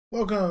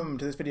Welcome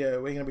to this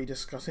video. We're going to be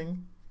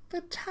discussing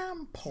the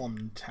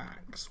tampon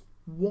tax.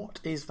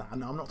 What is that?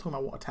 No, I'm not talking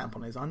about what a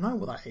tampon is. I know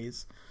what that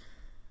is.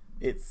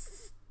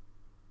 It's...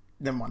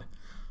 never mind.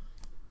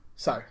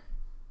 So,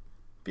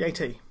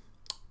 VAT.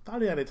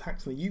 Value added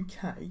tax in the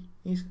UK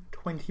is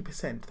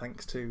 20%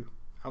 thanks to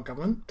our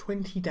government.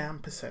 20 damn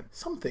percent.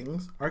 Some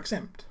things are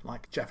exempt,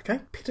 like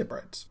JFK, pita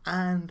breads,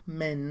 and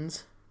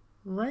men's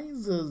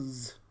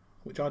razors,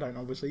 which I don't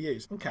obviously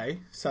use. Okay,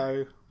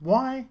 so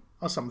why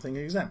are something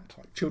exempt,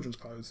 like children's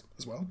clothes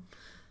as well?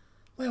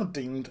 They are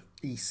deemed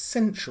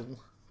essential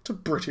to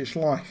British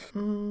life.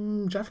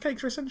 Jaffa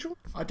cakes are essential?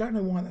 I don't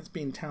know why that's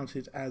being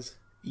touted as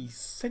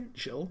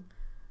essential,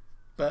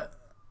 but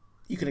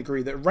you can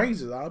agree that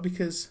razors are,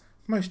 because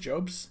most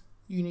jobs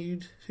you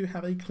need to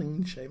have a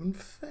clean-shaven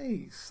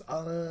face.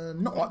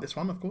 Not like this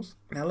one, of course.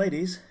 Now,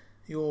 ladies,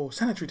 your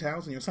sanitary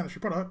towels and your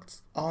sanitary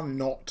products are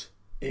not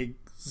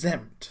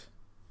exempt.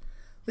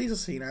 These are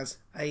seen as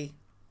a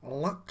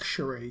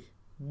luxury.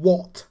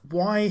 What?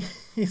 Why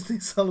is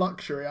this a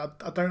luxury? I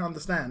don't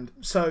understand.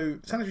 So,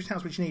 sanitary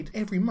towels which you need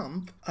every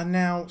month are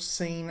now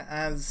seen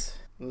as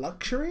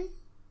luxury?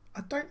 I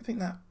don't think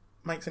that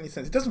makes any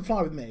sense. It doesn't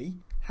fly with me.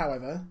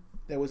 However,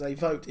 there was a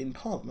vote in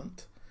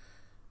Parliament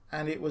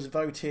and it was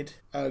voted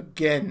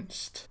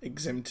against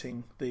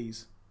exempting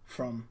these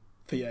from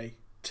VAT.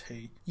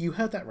 You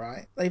heard that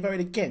right. They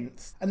voted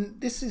against. And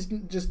this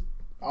isn't just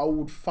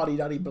old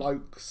fuddy-duddy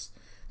blokes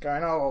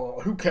going, oh,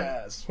 who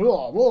cares?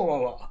 Blah, blah, blah,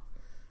 blah.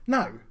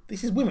 No,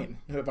 this is women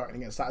who are voting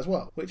against that as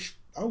well, which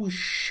I was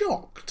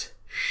shocked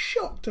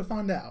to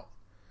find out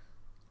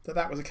that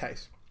that was the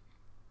case.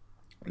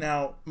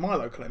 Now, my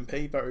local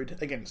MP voted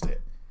against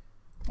it.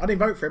 I didn't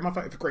vote for him, I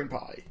voted for Green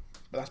Party,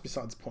 but that's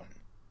besides the point.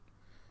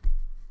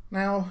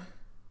 Now,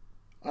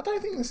 I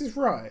don't think this is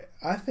right.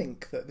 I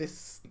think that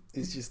this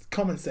is just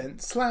common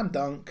sense, slam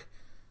dunk,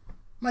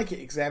 make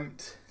it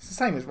exempt. It's the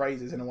same as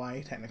razors in a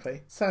way,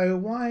 technically. So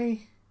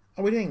why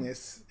are we doing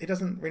this? It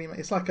doesn't really...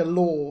 It's like a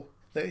law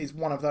that is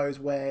one of those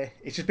where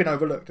it's just been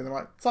overlooked, and they're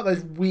like, it's like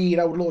those weird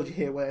old laws you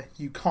hear where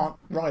you can't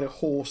ride a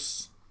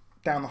horse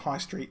down the high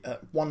street at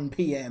 1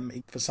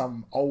 PM for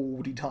some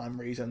oldie time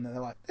reason, and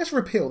they're like, let's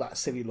repeal that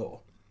silly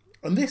law.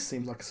 And this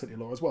seems like a silly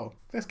law as well.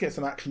 Let's get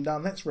some action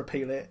done, let's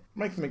repeal it,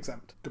 make them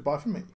exempt. Goodbye from me.